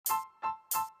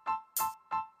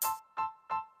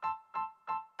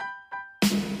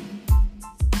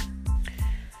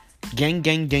Gang,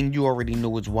 gang, gang, you already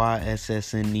know it's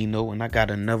YSS and Nino, and I got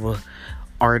another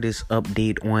artist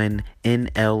update on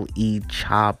NLE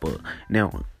CHOPPA.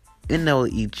 Now,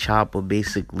 NLE CHOPPA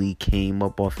basically came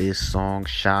up off his song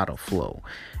SHOTTA Flow,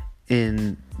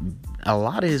 and a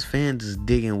lot of his fans is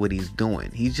digging what he's doing.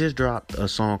 He just dropped a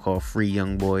song called Free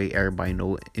Young Boy. Everybody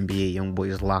know NBA Young Boy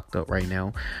is locked up right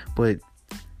now, but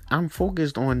I'm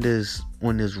focused on this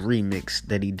remix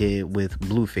that he did with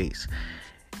Blueface.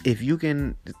 If you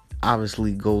can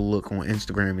obviously go look on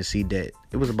Instagram and see that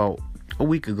it was about a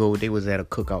week ago they was at a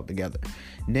cookout together.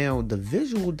 Now the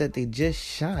visual that they just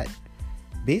shot,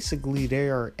 basically they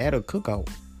are at a cookout.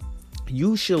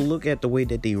 You should look at the way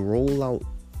that they roll out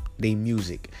their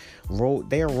music.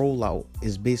 Their rollout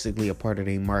is basically a part of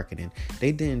their marketing.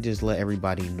 They didn't just let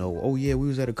everybody know, oh yeah, we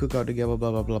was at a cookout together,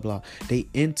 blah blah blah blah. They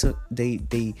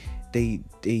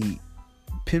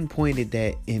pinpointed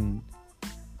that and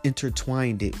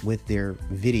intertwined it with their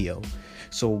video.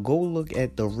 So go look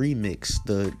at the remix,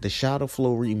 the SHOTTA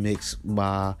Flow remix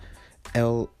by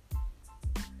NLE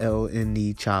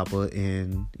CHOPPA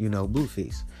and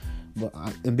Blueface. But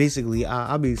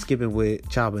I'll be skipping with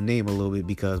CHOPPA name a little bit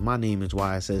because my name is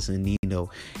YSS and Nino,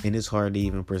 and it's hard to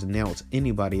even pronounce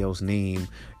anybody else's name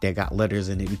that got letters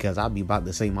in it because I'll be about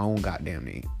to say my own goddamn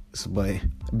name. But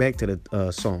back to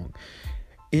the song.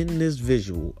 In this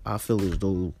visual, I feel as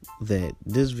though that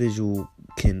this visual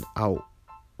can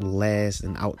outlast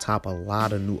and outtop a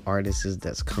lot of new artists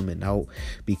that's coming out,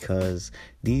 because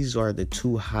these are the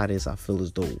two hottest. I feel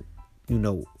as though,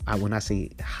 when I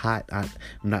say hot, I'm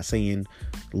not saying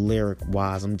lyric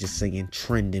wise, I'm just saying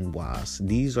trending wise.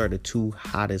 These are the two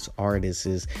hottest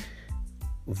artists,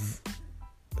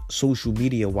 social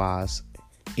media wise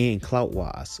and clout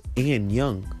wise, and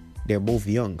young. They're both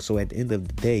young. So at the end of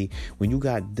the day, when you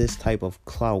got this type of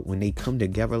clout, when they come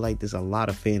together like this, a lot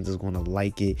of fans is going to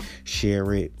like it,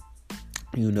 share it,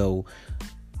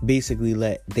 basically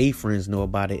let their friends know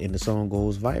about it, and the song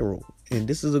goes viral. And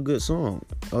this is a good song.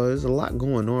 There's a lot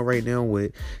going on right now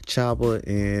with CHOPPA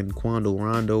and Quando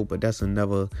Rondo, but that's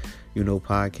another,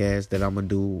 podcast that I'm going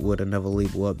to do with another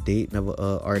label update, another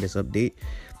artist update.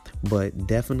 But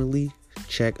definitely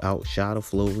check out SHOTTA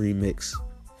Flow Remix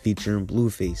featuring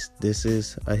Blueface. This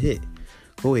is a hit.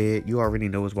 Go ahead. You already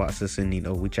know it's YSS and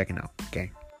Nino. We checking out.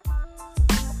 Okay.